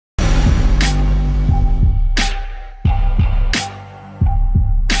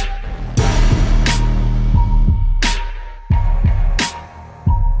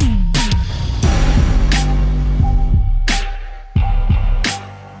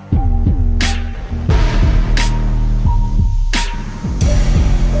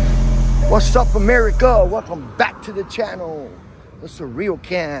What's up, America? Welcome back to the channel. It's a real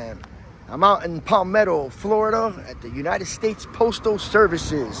cam. I'm out in Palmetto, Florida at the United States Postal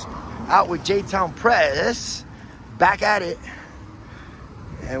Services. Out with J-Town Press. Back at it.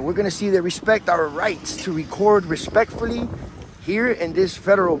 And we're gonna see they respect our rights to record respectfully here in this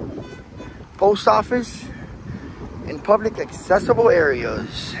federal post office in public accessible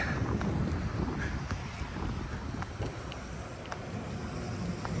areas.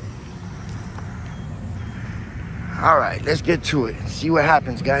 All right, let's get to it. See what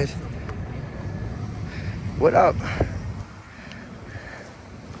happens, guys. What up?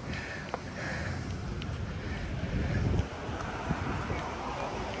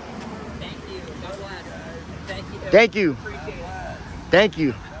 Thank you. God bless. Thank you. Thank you. Appreciate it. Thank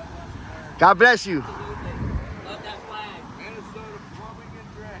you. God bless you. Absolutely. Love that flag. Minnesota plumbing and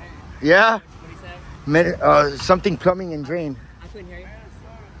drain. Yeah? What do you say? Something plumbing and drain. I couldn't hear you.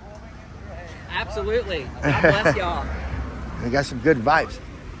 Minnesota plumbing and drain. Absolutely. God bless y'all. We got some good vibes.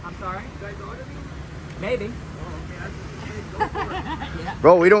 I'm sorry. Maybe. Yeah.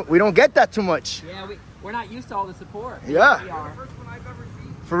 Bro, we don't get that too much. Yeah, we're not used to all the support. Yeah. We are. First one I've ever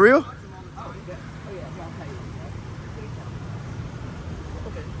seen. For real? Oh yeah. I'll tell you.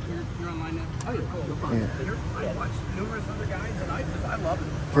 Okay, you're online now. Oh yeah, cool. No problem. I watched numerous other guys and I love it.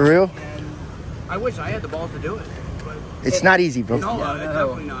 For real? And I wish I had the balls to do it. But It's not easy, bro. no,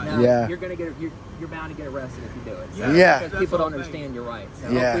 definitely not. No, Yeah. You're gonna get you're bound to get arrested if you do it. Yeah. Yeah. Because That's people what don't I'm understand your rights. So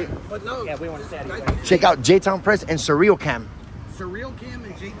Yeah. But no. Yeah, we want to say it guys, anyway. Check out J-Town Press and Surreal Cam. Surreal Cam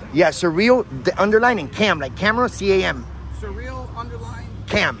and J. Yeah, Surreal, the underline and Cam, like camera, C-A-M. Surreal underline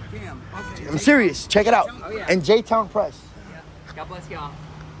Cam. Cam. Okay. I'm serious. Check it out. Oh, yeah. And J-Town Press. Yeah. God bless y'all.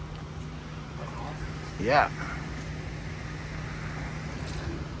 Yeah.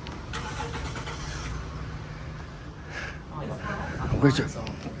 Where's it?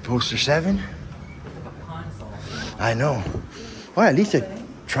 Poster 7? I know. Well, at least they're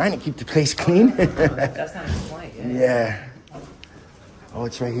trying to keep the place clean. That's not his point. Yeah. Oh,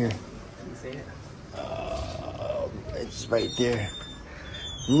 it's right here. You see it? It's right there.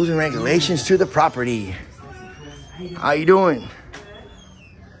 Rules and regulations to the property. How you doing?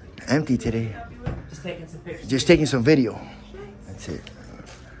 Empty today. Just taking some pictures. Just taking some video. That's it.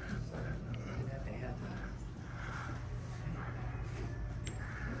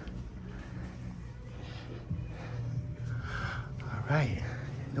 All right.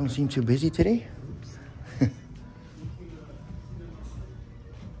 Don't seem too busy today.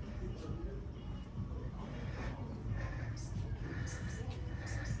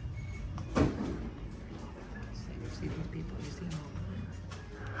 See these people? You see them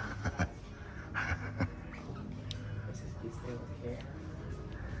all? These things here.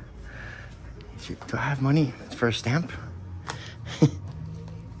 Do I have money for a stamp?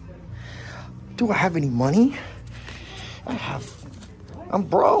 Do I have any money? I'm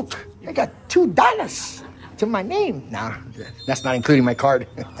broke. I got $2 to my name. Nah, that's not including my card.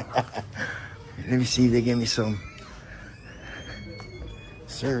 Let me see if they give me some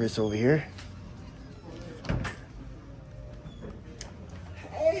service over here.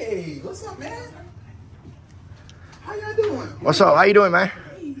 Hey, what's up, man? How y'all doing? What's up? How you doing, man?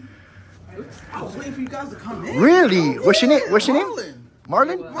 I was waiting for you guys to come in. Really? What's your name? What's your name?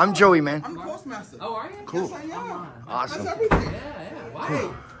 Marlon. Marlon? I'm Joey, man. I'm the Postmaster. Oh, are you? Cool. Yes, I am. Awesome. That's everything. Yeah. Wow. Hey,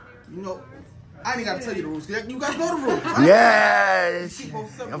 you know, I ain't got to tell you the rules. You guys know the rules, right? Yes.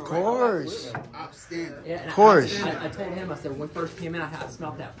 Both separate, Of right? course. Outstanding. Yeah, and Of course. I told him, I said, when we first came in, I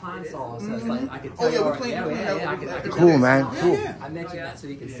smelled that pine sauce. So it's like, I could Oh, tell yeah, you. we're clean. I could Cool, tell man. the Cool. smell. I mentioned that so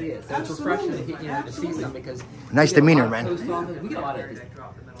you can see it. So it's refreshing to hit, the season because Nice we get a demeanor, lot of man. post office- We get a lot of these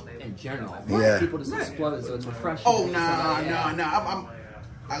in general. Yeah. People just explode, so it's refreshing. Oh, nah.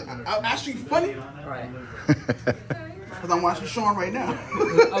 I'm actually funny Right. because I'm watching Sean right now.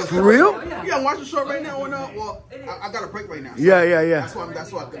 Oh, For real? Oh, yeah. Yeah, I'm watching Sean right now. Well, I got a break right now. So Yeah.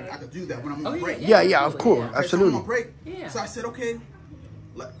 That's why I could do that when I'm on break. Yeah, of course. Yeah. Okay, so I'm Absolutely. on break. Yeah. So I said, okay,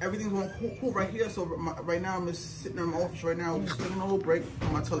 everything's going cool right here. So right now I'm just sitting in my office right now, just taking a little break.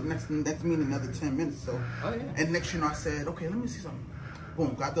 I'm gonna tell the next meeting another 10 minutes. So, Oh, yeah. and next I said, okay, let me see something.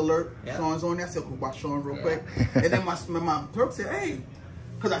 Boom, got the alert. Yeah. Sean's on there. I said, cool, watch Sean real quick. And then my Turk said, hey.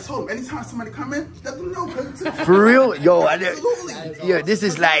 Because I told him, anytime somebody come in, let them know. For real? Yo, Absolutely. yeah, this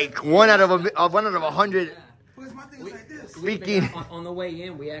is like one out of 100. Because my thing is like this. Speaking. On the way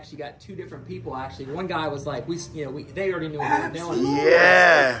in, we actually got two different people. Actually, one guy was like, they already knew what we were doing. Absolutely.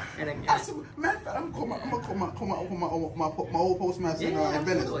 Yeah. Matter of fact, I'm gonna call my old postmaster in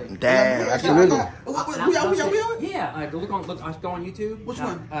Venice. Damn, absolutely. Yeah, go on YouTube. Which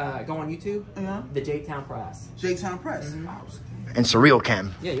one? Go on YouTube. Yeah. The J-Town Press. J-Town Press. and Surreal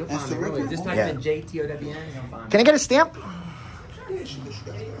Cam. Yeah, you'll find me Surreal really. Cam? Just type Yeah. in JTOWN, you'll find me. Can I get a stamp?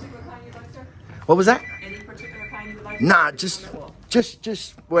 What was that? Any particular kind you would like? Nah, just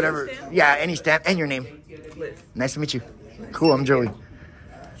whatever. Yeah, any stamp and your name. Nice to meet you. Cool, I'm Joey.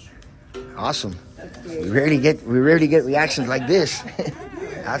 Awesome. We rarely get reactions like this.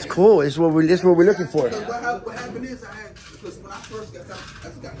 That's cool. This is what we're looking for. What happened is because when I first got I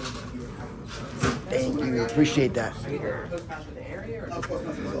just got Thank you. Appreciate that. Are you the postmaster of the area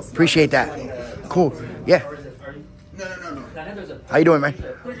or just Appreciate that. Cool. Yeah. No. I know there's a How you doing, man?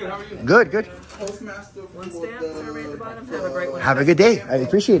 Good, good. Postmaster One for stamp, survey at the bottom. Have a great one. Have a good day. I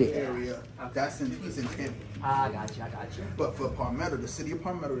appreciate it. area. He's in Kent. I got you. But for Palmetto, the city of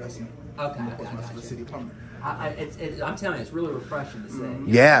Palmetto, that's me. Okay, Postmaster for the city of Palmetto. I'm telling you, it's really refreshing to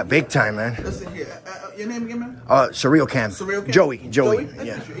see. Yeah, big time, man. Listen here. Your name again, man? Surreal Cam. Surreal Cam? Joey. Nice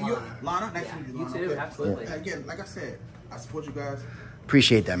Yeah. to meet you. Lana, nice to meet you. You Lana. too, Okay. absolutely. Again, like I said, I support you guys.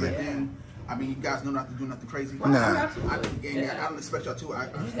 Appreciate that, man. And I mean, you guys know not to do nothing crazy. Nah. I don't expect y'all to.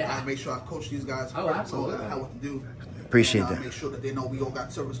 I make sure I coach these guys. Oh, absolutely. How what to do. Appreciate And I that. make sure that they know we all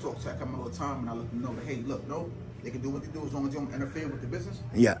got service talks. I come all the time and I let them know that, hey, look, no, they can do what they do as long as they don't interfere with the business.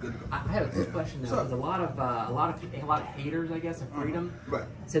 Yeah. Good to go. I have a quick question though. There's a lot of haters, I guess, of freedom. Right.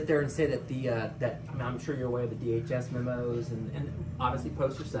 Sit there and say that I'm sure you're aware of the DHS memos and obviously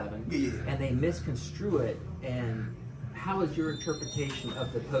Poster 7, Yeah. and they misconstrue it. And how is your interpretation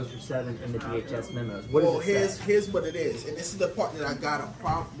of the Poster 7 and the DHS memos? What does it say? Here's what it is, and this is the part that I got a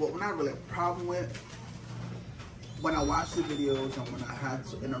problem. Well, not really a problem with. When I watch the videos and when I had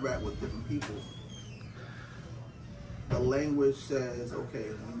to interact with different people, the language says, okay,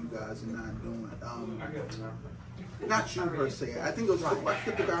 when you guys are not doing it. Not you per se. I think it was I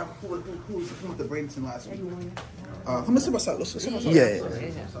think the guy who went to Bradenton last week. Come sit beside. Let's sit beside.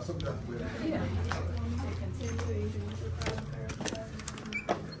 Yeah.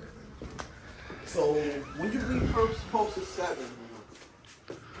 So when you read Poster 7,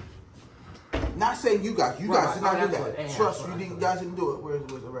 not saying you guys did not do that. Trust you guys didn't do it. Where's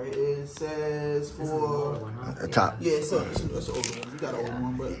it right? It says for The top. yeah, it's an older one. You got an older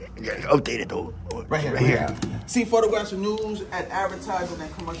one, but Yeah, updated though. right here, Right here. See, photographs of news and advertising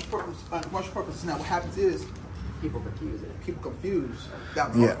and commercial purposes. Now, what happens is People confuse it. people confuse that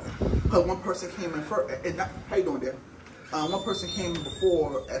part. Yeah. Because one person came in first. How you doing there? One person came in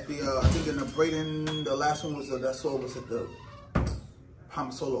before at the I think in the Braden. The last one was that I saw was at the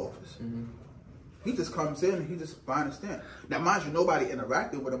Palmasola office. He just comes in and he just buying a stamp. Now, mind you, nobody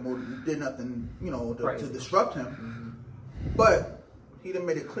interacted with him or did nothing, to disrupt him. But he done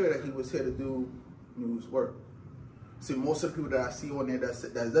made it clear that he was here to do news work. See, most of the people that I see on there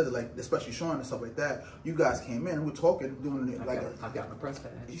that does it, like especially Sean and stuff like that, you guys came in, we were talking, doing it like I've got my press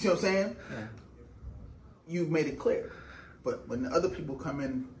badge. you see what I'm saying? Yeah. You made it clear. But when the other people come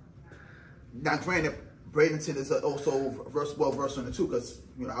in, now granted, Bradenton is also well-versed on it too, because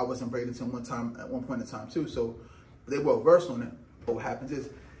I was in Bradenton at one point in time too, so they were well-versed on it. But what happens is,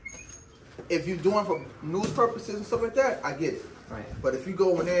 if you're doing for news purposes and stuff like that, I get it. Right. But if you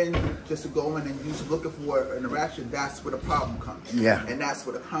going in just to go in and you're just looking for interaction, that's where the problem comes. Yeah. And that's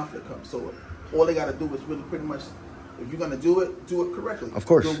where the conflict comes. So all they got to do is really pretty much, if you're going to do it correctly. Of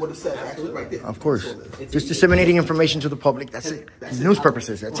course. Do what it says actually right there. Of course. That's all it is. Just disseminating information to the public. That's it. That's News it.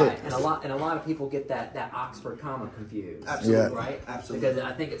 purposes. That's Right. it. And a lot of people get that Oxford comma confused. Absolutely. Yeah. Right? Absolutely. Because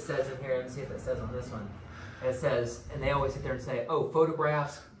I think it says in here, let's see if it says on this one. It says, and they always sit there and say, oh,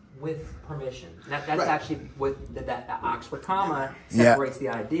 photographs with permission. That's Right. actually with that Oxford comma Yeah. separates the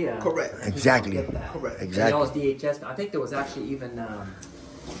idea. Correct. Exactly. People get that. Correct. And Exactly. all DHS, but I think there was actually even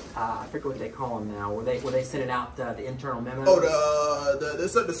I forget what they call them now. Where they sending out the internal memos. Oh,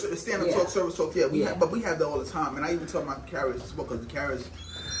 the stand-up Yeah. talk, service talk. Yeah, we Yeah. have, but we have that all the time. And I even tell my carriers as well, because the carriers,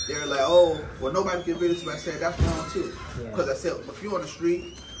 they're like, oh, well, nobody can read this. But I said that's wrong too, Yeah. because I said if you're on the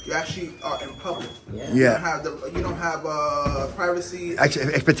street, you actually are in public. Yeah. Yeah. You don't have privacy.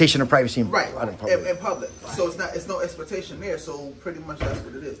 Actually, expectation of privacy. Right, Out in public. in public. So it's no expectation there. So pretty much that's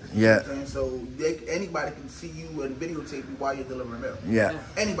what it is. Yeah. You know what I'm saying? So anybody can see you and videotape you while you're delivering mail. Yeah.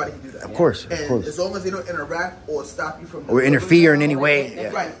 Anybody can do that. Of course. Of And course. as long as they don't interact or stop you from Or interfere in any They way. can- Yeah.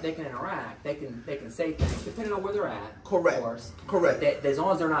 Right. They can interact. They can say things depending on where they're at. Correct. Of course. Correct. As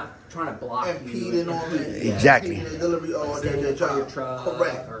long as they're not trying to block you. Impeding on it. Exactly. Impeding the delivery or Standing their in front of your job. truck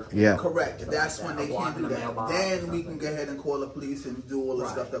Correct. or- Yeah. Correct. That's when they can't blocking do the that. mailbox Then or we can go ahead and call the police and do all the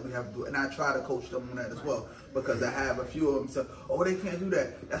Right. stuff that we have to do. And I try to coach them on that as well, because I have a few of them say, "Oh, they can't do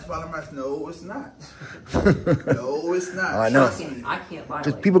that. That's violent rights." No, it's not. No, it's not. I know. Trust me. I can't violate.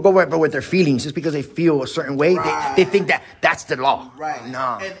 Because people go with their feelings just because they feel a certain way. Right. They think that's the law. Right.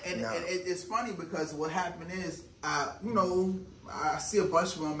 No. And it's funny because what happened is I see a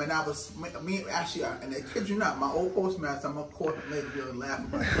bunch of them, and I was and I kid you not, my old postmaster, I'm of course maybe you'll laugh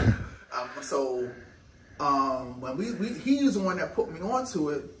about it. When he was the one that put me onto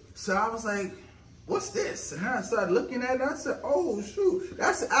it, so I was like, what's this? And then I started looking at it, and I said, oh shoot,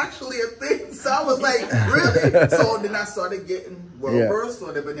 that's actually a thing. So I was like, really? So then I started getting versed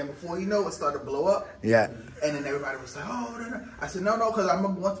on it, but then before you know it started to blow up. Yeah. And then everybody was like, oh, no. I said, no, because I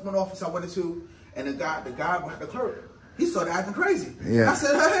remember one office I went into, and the guy behind the clerk, he started acting crazy. Yeah. I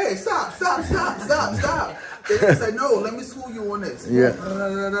said, hey, stop. Then he said, no, let me school you on this. Yeah.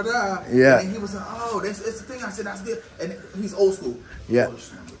 Yeah. And he was like, oh, it's the thing. I said, that's good. And he's old school. Yeah.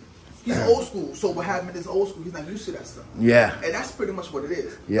 He's old school. So what happened is old school. He's not used to that stuff. Yeah. And that's pretty much what it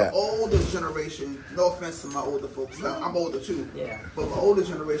is. Yeah. The older generation, no offense to my older folks, I'm older too. Yeah. But the older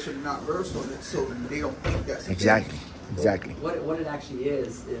generation not versed on it, so they don't think that's exactly. Exactly. What it actually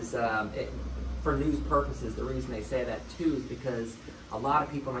is for news purposes, the reason they say that too is because a lot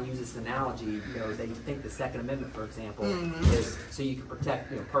of people, when I use this analogy, they think the Second Amendment, for example, is so you can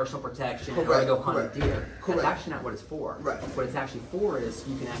protect, personal protection, or to go hunt a deer. That's actually not what it's for. Right. What it's actually for is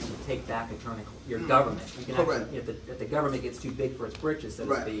you can actually take back your government. You can actually, if the government gets too big for its britches, so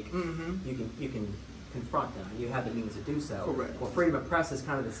to speak, you can confront them. You have the means to do so. Correct. Well, freedom of press is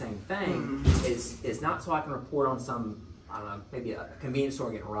kind of the same thing. Is not so I can report on some, I don't know, maybe a convenience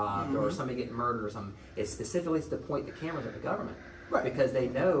store getting robbed or somebody getting murdered or something. It's specifically to point the cameras at the government. Right. Because they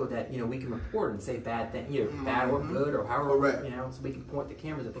know that we can report and say bad things, bad or good or however, so we can point the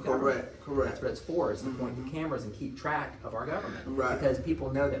cameras at the government. Correct. That's what it's for, is to point the cameras and keep track of our government. Right. Because people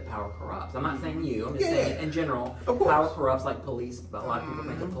know that power corrupts. I'm not saying you. I'm just saying in general, power corrupts, like police. But a lot of people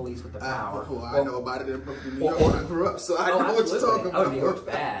think of police with the power. I know about it in New York. Power corrupts, so I know what you're talking about. New York's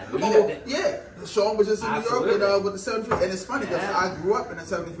bad. Yeah. Sean was just in New York with the 75th, and it's funny because I grew up in the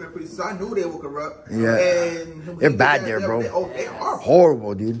 75th precinct, so I knew they were corrupt. Yeah. And they're bad there, bro. They are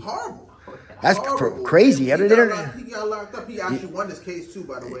horrible, dude. Horrible. That's crazy. He got locked up. He actually won this case too,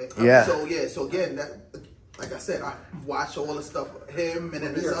 by the way. Yeah. So again, like I said, I watch all the stuff with him, and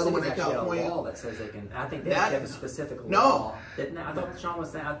then this other one in California. A law that says they can. I think they have a specific law. No, I thought Sean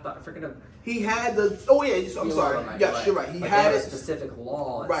was saying. I forget. He had the. Oh yeah, I'm sorry. Yes, you're right. He had a specific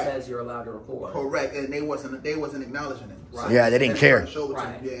law that says you're allowed to report. Correct, and they wasn't acknowledging it. Right. Yeah, they didn't care.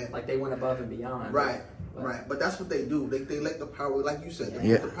 Right. Yeah. Like they went above and beyond. Right. Right, but that's what they do. They let the power, like you said, they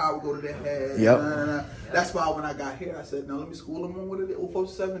let the power go to their head. Yep. That's why when I got here, I said, no, let me school them on what the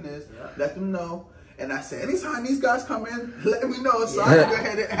 047 is. Let them know. And I said, anytime these guys come in, let me know so I can go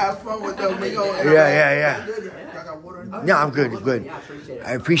ahead and have fun with them. Yeah. No, I'm good.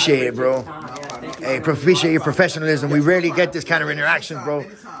 I appreciate it, bro. Hey, appreciate your professionalism. We rarely get this kind of interaction, bro.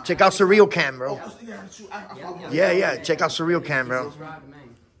 Check out Surreal Cam, bro. Yeah. Check out Surreal Cam, bro.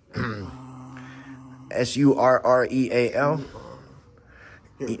 SURREAL.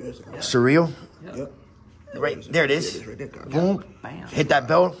 Surreal. Yep. Right there it is. Boom. Bam. Hit that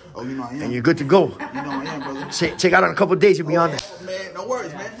bell. Oh, you know I am. And you're good to go. You know I am, brother. Check out in a couple of days. You'll be on there. Man, no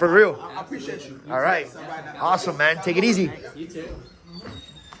worries, man. For real. I appreciate you. All right. Awesome, man. Take it easy. You too.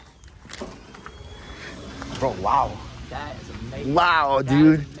 Bro, wow. That is amazing. Wow,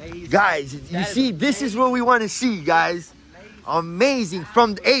 dude. Guys, you see, this is what we want to see, guys. Amazing.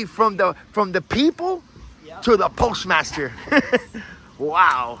 From the people to the postmaster.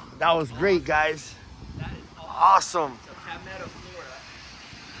 Wow. That was great, guys. That is awesome. So Palmetto, Florida,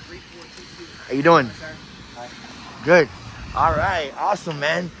 3422. How you doing? Good. All right. Awesome,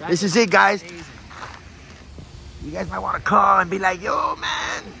 man. This is it, guys. Amazing. You guys might want to call and be like, yo,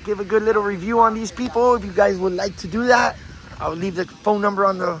 man, give a good little review on these people. If you guys would like to do that, I'll leave the phone number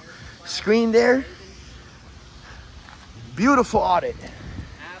on the screen there. Beautiful audit.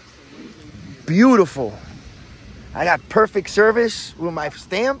 Absolutely. Beautiful. I got perfect service with my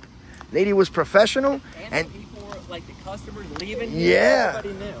stamp. Lady was professional. And the people were, like the customers leaving. Yeah.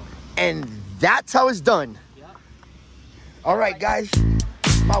 Everybody knew. And that's how it's done. Yep. All right, guys.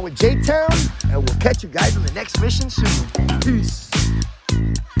 I'm out with J-Town. And we'll catch you guys on the next mission soon. Peace.